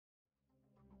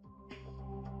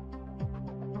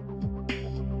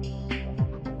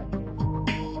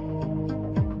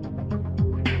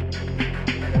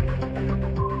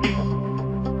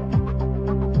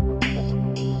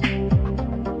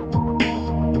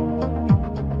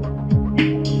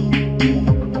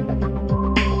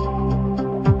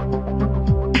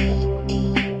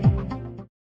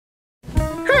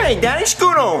Hey, Daddy,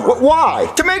 scoot over.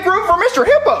 Why? To make room for Mr.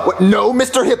 Hippo. What? No,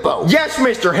 Mr. Hippo. Yes,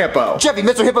 Mr. Hippo. Jeffy,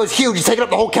 Mr. Hippo's huge. He's taking up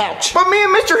the whole couch. But me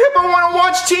and Mr. Hippo want to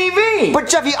watch TV. But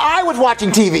Jeffy, I was watching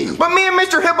TV. But me and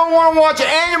Mr. Hippo want to watch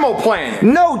Animal Planet.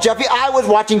 No, Jeffy, I was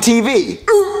watching TV.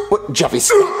 What? Jeffy,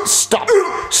 stop. Stop.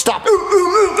 Stop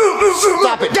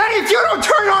it. Daddy, if you don't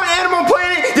turn on Animal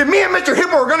Planet, then me and Mr.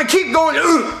 Hippo are going to keep going.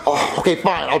 Oh, okay,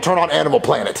 fine. I'll turn on Animal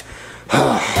Planet.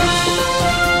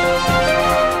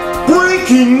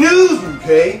 Breaking news,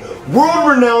 okay?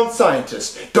 World-renowned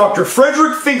scientist Dr.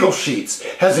 Frederick Finkelstein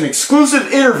has an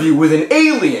exclusive interview with an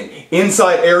alien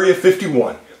inside Area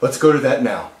 51. Let's go to that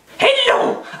now.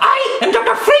 Hello, I am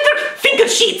Dr. Frederick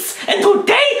Finkelstein, and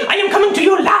today I am coming to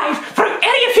you live from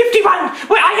Area 51,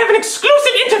 where I have an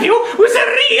exclusive interview with a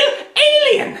real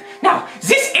alien. Now,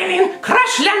 this alien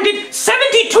crash-landed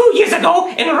 72 years ago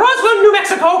in Roswell, New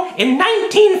Mexico in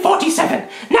 1947.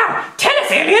 Now, tell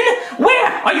us, alien, where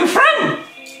are you from?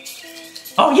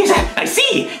 Oh, yes, I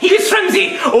see. He is from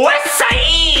the West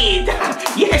Side.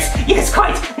 Yes,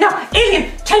 quite. Now,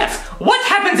 alien, tell us, what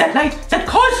happened that night that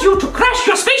caused you to crash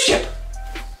your spaceship?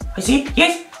 I see,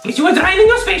 yes, you were driving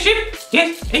your spaceship,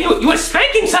 yes, and you were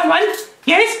spanking someone,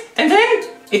 yes, and then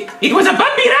it was a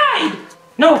bumpy ride.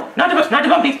 No, not a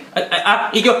bumpy,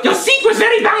 your seat was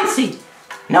very bouncy.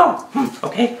 No,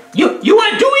 okay, you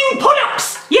were doing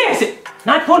pull-ups, yes,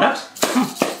 not pull-ups.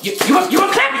 You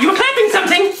were clapping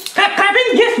something. Clapping?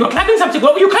 Yes, you were clapping something.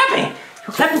 What were you clapping? You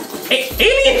were clapping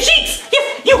alien cheeks.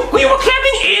 Yes, you were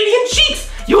clapping alien cheeks.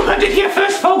 You heard it here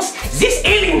first, folks. This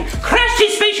alien crashed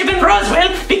his spaceship in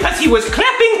Roswell because he was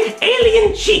clapping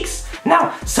alien cheeks.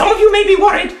 Now, some of you may be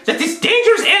worried that this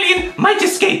dangerous alien might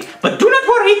escape, but do not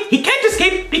worry, he can't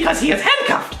escape because he is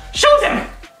handcuffed. Show them.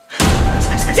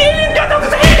 The alien got out of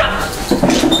the handcuffs.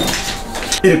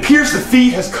 It appears the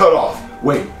feed has cut off.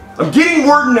 Wait. I'm getting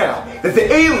word now that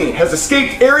the alien has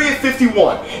escaped Area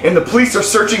 51 and the police are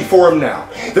searching for him now.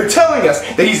 They're telling us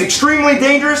that he's extremely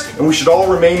dangerous and we should all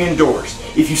remain indoors.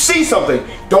 If you see something,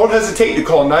 don't hesitate to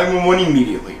call 911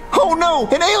 immediately. Oh no,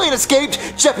 an alien escaped!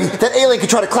 Jeffy, that alien could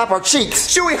try to clap our cheeks.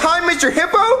 Should we hide Mr.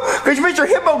 Hippo? Because Mr.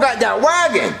 Hippo got that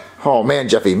wagon. Oh man,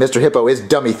 Jeffy, Mr. Hippo is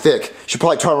dummy thick. Should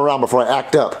probably turn around before I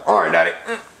act up. All right, Daddy.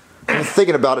 I'm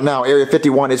thinking about it now, Area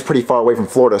 51 is pretty far away from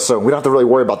Florida, so we don't have to really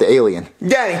worry about the alien.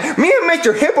 Daddy, me and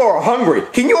Mr. Hippo are hungry.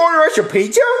 Can you order us a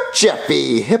pizza?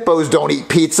 Jeffy, hippos don't eat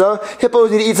pizza.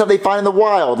 Hippos need to eat something they find in the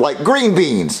wild, like green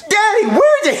beans. Daddy,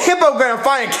 where's a hippo gonna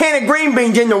find a can of green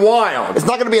beans in the wild? It's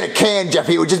not gonna be in a can,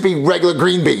 Jeffy. It would just be regular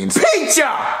green beans.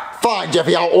 Pizza! Fine,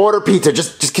 Jeffy, I'll order pizza.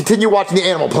 Just continue watching the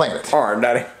Animal Planet. All right,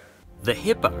 Daddy. The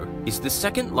hippo is the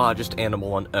second largest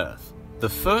animal on Earth. The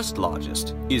first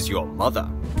largest is your mother.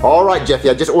 All right, Jeffy,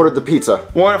 I just ordered the pizza.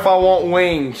 What if I want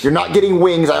wings? You're not getting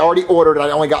wings. I already ordered and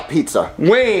I only got pizza.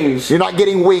 Wings! You're not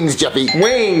getting wings, Jeffy.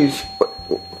 Wings!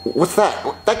 What's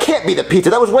that? That can't be the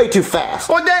pizza. That was way too fast.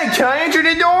 Well, Daddy, can I enter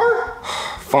the door?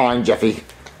 Fine, Jeffy.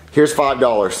 Here's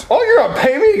 $5. Oh, you're gonna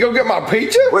pay me to go get my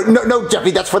pizza? Wait, no,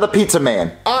 Jeffy, that's for the pizza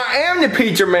man. I am the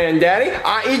pizza man, Daddy.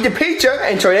 I eat the pizza,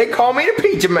 and so they call me the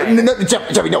pizza man. No,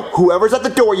 Jeffy, no. Whoever's at the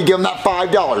door, you give him that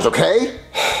 $5, okay?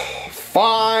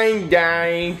 Fine,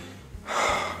 Daddy.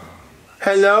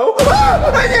 Hello?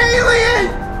 Ah, an alien!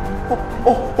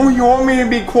 Oh, you want me to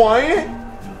be quiet?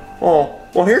 Oh,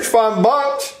 well, here's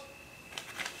 $5.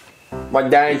 My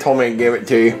daddy told me to give it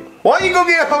to you. Why don't you go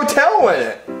get a hotel with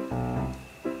it?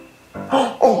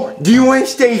 Oh, do you want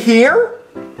to stay here?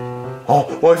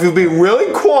 Oh, well, if you'll be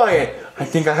really quiet, I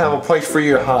think I have a place for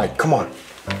you to hide. Come on.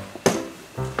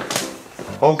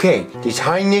 Okay, just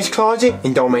hide in this closet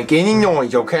and don't make any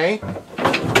noise, okay?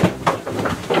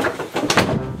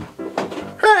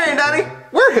 Hey, Daddy,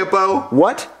 where Hippo?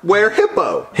 What? Where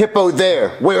Hippo? Hippo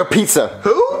there. Where pizza?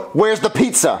 Who? Where's the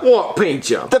pizza? What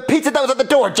pizza? The pizza that was at the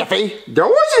door, Jeffy. There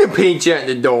wasn't a pizza at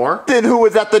the door. Then who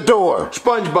was at the door?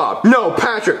 SpongeBob. No,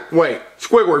 Patrick. Wait,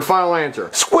 Squidward, final answer.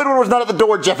 Squidward was not at the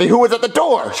door, Jeffy. Who was at the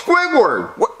door?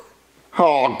 Squidward. What?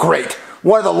 Oh, great.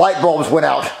 One of the light bulbs went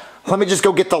out. Let me just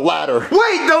go get the ladder.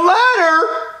 Wait, the ladder?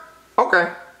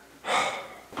 Okay.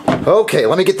 Okay,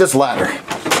 let me get this ladder.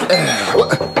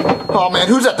 Oh man,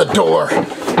 who's at the door?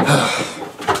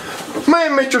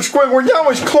 Man, Mr. Squidward, that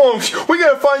was close. We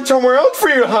gotta find somewhere else for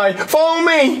you to hide. Follow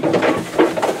me.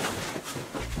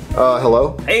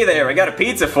 Hello? Hey there, I got a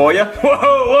pizza for you.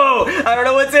 Whoa, I don't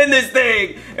know what's in this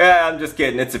thing. I'm just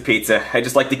kidding, it's a pizza. I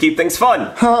just like to keep things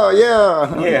fun. Oh,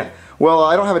 yeah. Yeah. Well,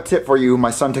 I don't have a tip for you.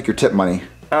 My son took your tip money.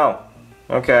 Oh,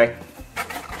 okay.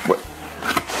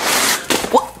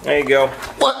 What? There you go.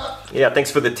 What? Yeah, thanks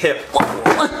for the tip.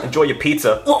 Enjoy your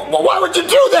pizza. Why would you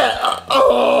do that?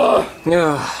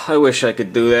 I wish I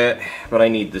could do that, but I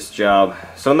need this job.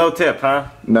 So no tip, huh?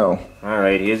 No.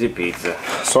 Alright, here's your pizza.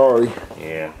 Sorry.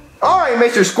 Yeah. Alright,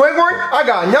 Mr. Squidward, I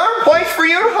got another place for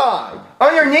you to hide.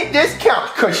 Underneath this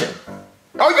couch cushion.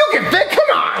 Oh, you can fit, come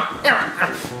on!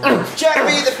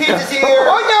 Jeffy, the pizza's here!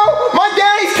 Oh no, my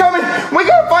daddy's coming! We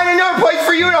gotta find another place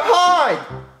for you to hide!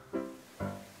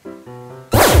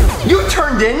 You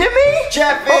turned into me?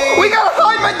 Jeffy! Oh, we gotta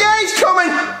hide, my daddy's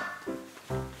coming!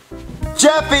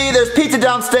 Jeffy, there's pizza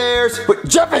downstairs! Wait,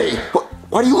 Jeffy!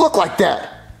 Why do you look like that?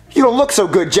 You don't look so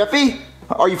good, Jeffy!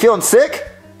 Are you feeling sick?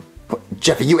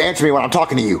 Jeffy, you answer me when I'm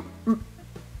talking to you.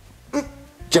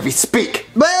 Jeffy, speak!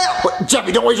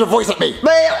 Jeffy, don't raise your voice at me!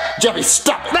 Jeffy,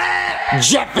 stop it!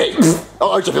 Jeffy!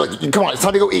 Oh, Jeffy, look, come on, it's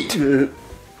time to go eat.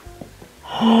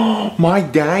 My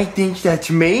dad thinks that's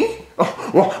me?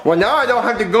 Oh, well, now I don't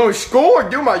have to go to school or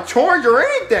do my chores or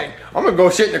anything. I'm gonna go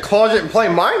sit in the closet and play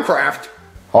Minecraft.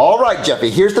 Alright, Jeffy,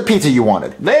 here's the pizza you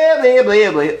wanted. Blah, blah,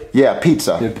 blah, blah. Yeah,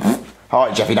 pizza.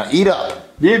 Alright, Jeffy, now eat up.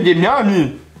 Eat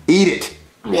Eat it.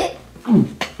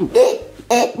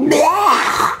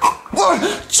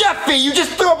 Jeffy, you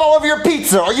just threw up all over your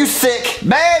pizza. Are you sick?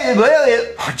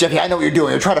 Jeffy, I know what you're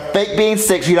doing. You're trying to fake being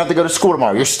sick so you don't have to go to school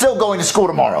tomorrow. You're still going to school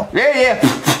tomorrow. Yeah.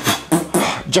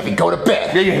 Jeffy, go to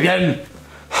bed. Yeah.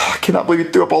 I cannot believe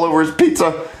you threw up all over his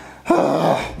pizza.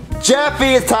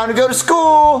 Jeffy, it's time to go to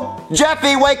school.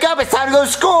 Jeffy, wake up. It's time to go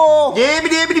to school.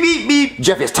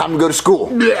 Jeffy, it's time to go to school.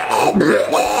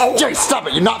 Jeffy, stop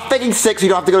it. You're not faking sick so you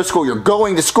don't have to go to school. You're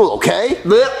going to school, okay?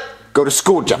 Go to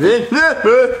school, Jeffy.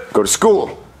 Go to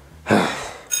school.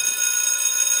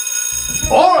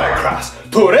 Alright, class.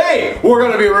 Today, we're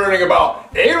going to be learning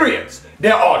about aliens.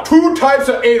 There are two types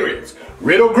of aliens.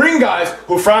 Little green guys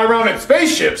who fly around in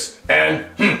spaceships and,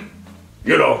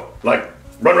 you know, like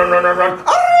run.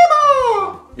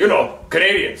 You know,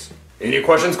 Canadians. Any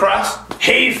questions, class?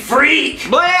 Hey, freak!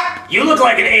 Blah! You look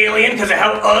like an alien because of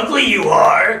how ugly you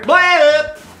are.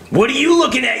 Blah! What are you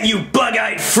looking at, you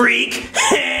bug-eyed freak?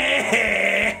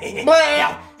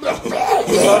 Blah! Oh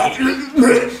God!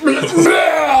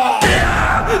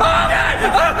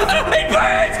 It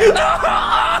burns!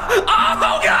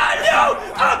 Oh God, no!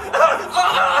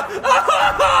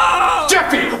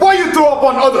 Jeffy, why you throw up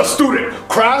on other student?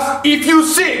 Class, if you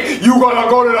sick, you gonna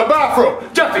go to the bathroom.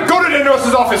 Jeffy, go to the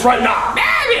nurse's office right now.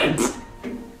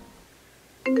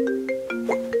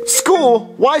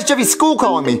 School? Why is Jeffy school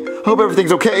calling me? Hope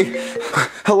everything's okay.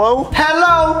 Hello?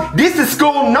 Hello, this is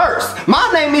school nurse.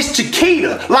 My name is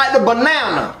Chiquita, like the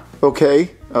banana.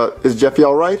 Okay. Is Jeffy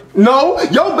alright? No,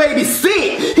 your baby's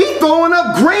sick. He's throwing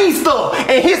up green stuff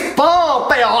and his thumb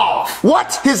fell off.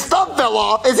 What? His thumb fell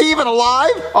off? Is he even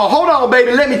alive? Oh, hold on,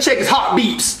 baby. Let me check his heart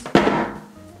beeps.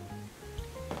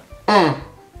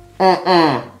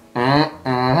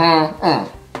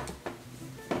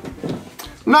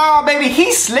 Nah, baby,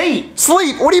 he sleep.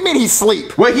 Sleep? What do you mean he's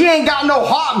sleep? Well, he ain't got no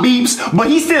heart beeps, but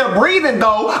he's still breathing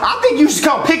though. I think you should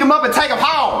come pick him up and take him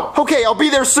home. Okay, I'll be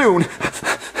there soon.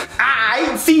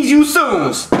 I sees you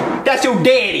soon. That's your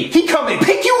daddy. He coming to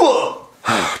pick you up.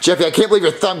 Jeffy, I can't believe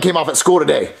your thumb came off at school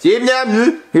today. You're not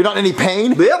in any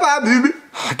pain?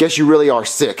 I guess you really are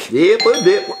sick.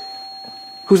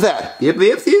 Who's that?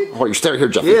 Oh, you're staring here,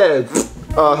 Jeffy. Yeah.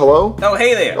 Hello? Oh,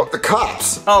 hey there. Oh, the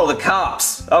cops. Oh, the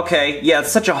cops. Okay, yeah,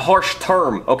 it's such a harsh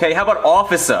term. Okay, how about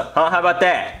officer? Huh? How about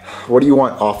that? What do you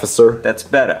want, officer? That's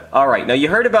better. Alright, now you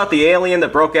heard about the alien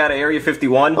that broke out of Area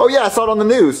 51? Oh yeah, I saw it on the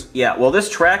news. Yeah, well this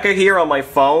tracker here on my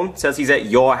phone says he's at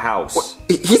your house.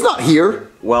 He's not here.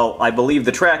 Well, I believe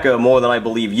the tracker more than I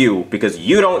believe you, because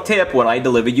you don't tip when I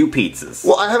deliver you pizzas.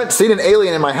 Well, I haven't seen an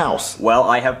alien in my house. Well,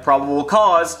 I have probable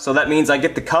cause, so that means I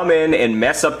get to come in and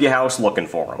mess up your house looking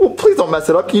for him. Well, please don't mess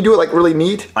it up. Can you do it like really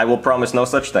neat? I will promise no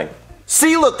such thing.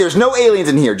 See, look, there's no aliens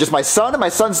in here. Just my son and my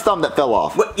son's thumb that fell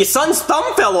off. What, your son's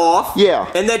thumb fell off?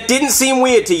 Yeah. And that didn't seem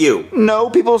weird to you? No,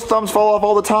 people's thumbs fall off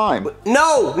all the time.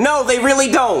 No, they really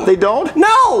don't. They don't?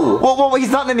 No! Well, he's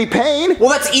not in any pain. Well,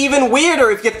 that's even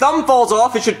weirder. If your thumb falls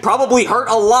off, it should probably hurt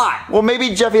a lot. Well,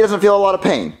 maybe Jeffy doesn't feel a lot of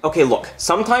pain. Okay, look.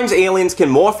 Sometimes aliens can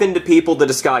morph into people to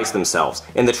disguise themselves.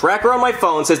 And the tracker on my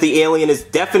phone says the alien is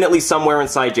definitely somewhere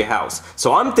inside your house.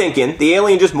 So I'm thinking the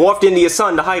alien just morphed into your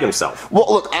son to hide himself.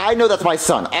 Well, look, I know that's my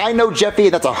son. I know Jeffy,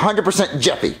 and that's 100%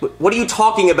 Jeffy. What are you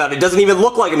talking about? It doesn't even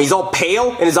look like him. He's all pale,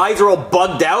 and his eyes are all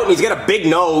bugged out, and he's got a big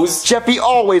nose. Jeffy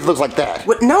always looks like that.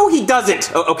 What? No, he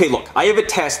doesn't. Okay, look. I have a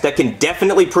test that can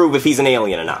definitely prove if he's an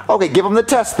alien or not. Okay, give him the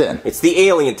test then. It's the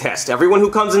alien test. Everyone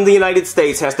who comes into the United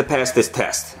States has to pass this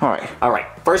test. Alright. Alright,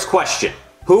 first question.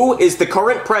 Who is the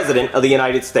current president of the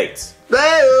United States?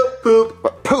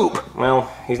 Poop. Poop.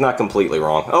 Well, he's not completely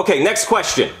wrong. Okay, next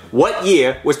question. What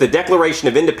year was the Declaration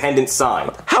of Independence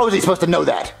signed? How is he supposed to know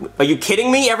that? Are you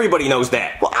kidding me? Everybody knows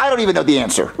that. Well, I don't even know the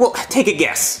answer. Well, take a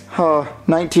guess.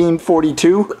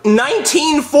 1942?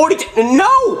 1942?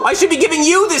 No! I should be giving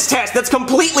you this test. That's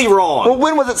completely wrong. Well,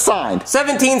 when was it signed?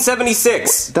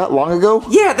 1776. That long ago?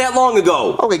 Yeah, that long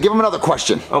ago. Okay, give him another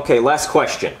question. Okay, last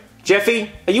question.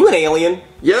 Jeffy, are you an alien?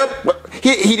 Yep.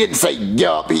 He didn't say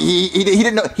yup. He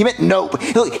didn't know. He meant nope.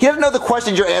 He doesn't know the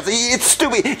questions you're answering. It's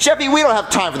stupid. Jeffy, we don't have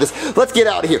time for this. Let's get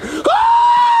out of here. Ah!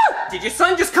 Did your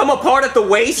son just come apart at the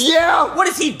waist? Yeah. What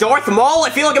is he, Darth Maul? I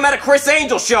feel like I'm at a Chris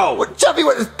Angel show. Jeffy,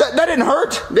 that didn't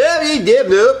hurt. Yeah, he did,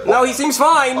 Nope. No, he seems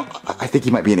fine. I think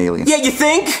he might be an alien. Yeah, you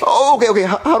think? Oh, okay.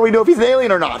 How do we know if he's an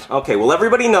alien or not? Okay, well,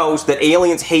 everybody knows that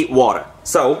aliens hate water.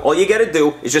 So, all you gotta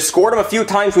do is just squirt him a few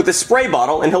times with a spray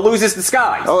bottle and he'll lose his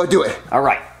disguise. Oh, do it.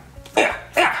 Alright.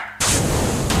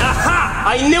 Aha!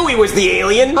 I knew he was the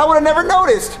alien! I would have never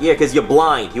noticed. Yeah, because you're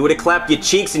blind. You would have clapped your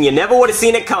cheeks and you never would have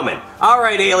seen it coming.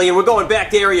 Alright, alien, we're going back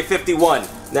to Area 51.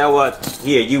 Now,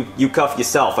 here, you cuff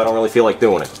yourself. I don't really feel like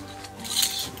doing it.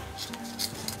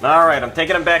 Alright, I'm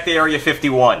taking him back to Area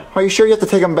 51. Are you sure you have to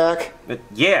take him back?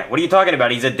 Yeah, what are you talking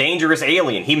about? He's a dangerous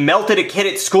alien. He melted a kid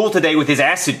at school today with his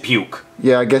acid puke.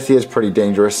 Yeah, I guess he is pretty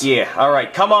dangerous. Yeah,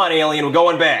 alright, come on, alien, we're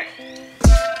going back.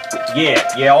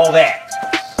 Yeah, all that.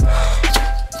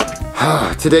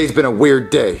 Today's been a weird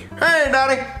day. Hey,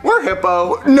 Daddy, we're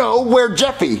Hippo. No, where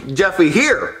Jeffy? Jeffy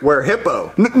here, we're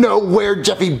Hippo. No, where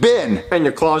Jeffy been? In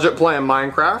your closet playing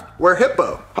Minecraft, we're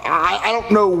Hippo. I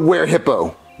don't know where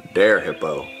Hippo. Dare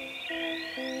Hippo.